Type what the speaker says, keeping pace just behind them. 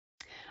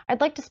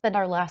I'd like to spend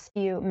our last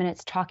few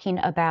minutes talking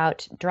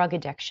about drug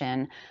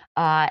addiction.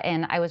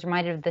 And I was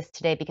reminded of this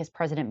today because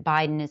President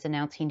Biden is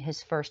announcing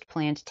his first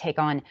plan to take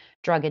on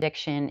drug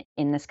addiction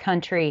in this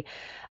country.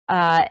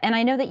 And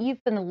I know that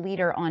you've been the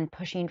leader on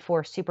pushing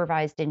for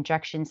supervised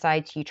injection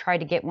sites. You tried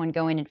to get one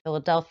going in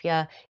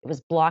Philadelphia, it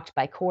was blocked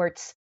by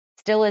courts.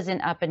 Still isn't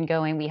up and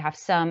going. We have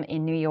some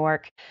in New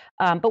York.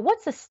 But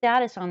what's the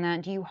status on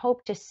that? Do you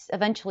hope to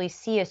eventually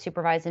see a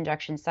supervised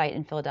injection site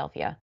in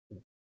Philadelphia?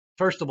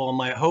 First of all,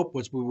 my hope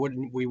was we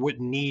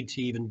wouldn't need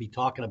to even be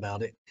talking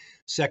about it.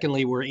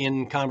 Secondly, we're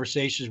in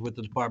conversations with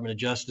the Department of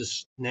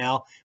Justice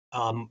now.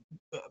 Um,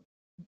 uh,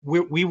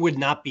 we would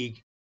not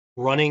be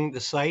running the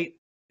site.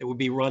 It would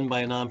be run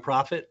by a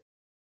nonprofit.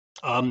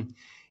 Um,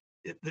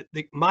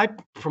 my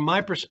From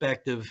my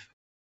perspective,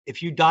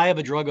 if you die of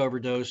a drug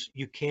overdose,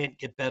 you can't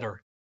get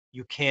better.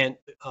 You can't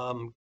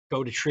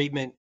go to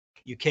treatment.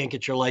 You can't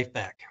get your life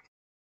back.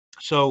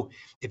 So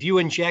if you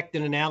inject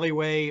in an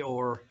alleyway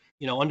or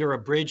under a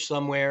bridge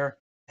somewhere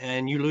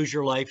and you lose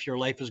your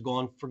life is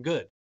gone for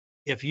good.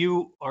 If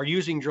you are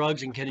using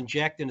drugs and can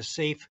inject in a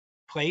safe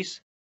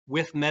place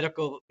with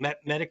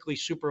medically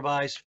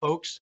supervised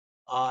folks,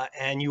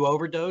 and you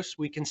overdose,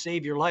 we can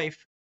save your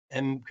life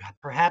and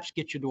perhaps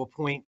get you to a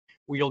point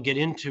where you'll get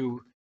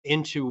into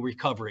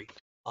recovery.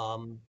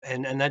 And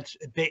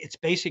it's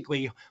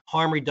basically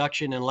harm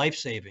reduction and life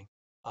saving.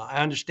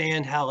 I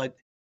understand how it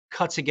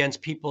cuts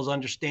against people's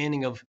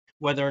understanding of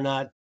whether or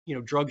not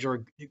drugs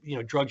are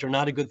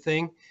not a good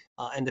thing,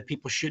 and that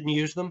people shouldn't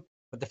use them.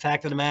 But the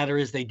fact of the matter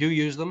is they do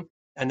use them,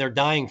 and they're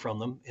dying from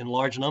them in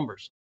large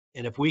numbers.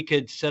 And if we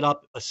could set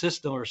up a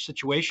system or a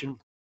situation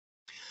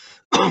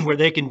where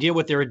they can deal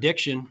with their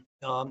addiction,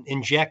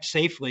 inject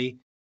safely,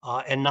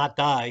 and not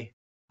die,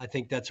 I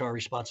think that's our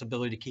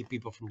responsibility to keep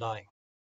people from dying.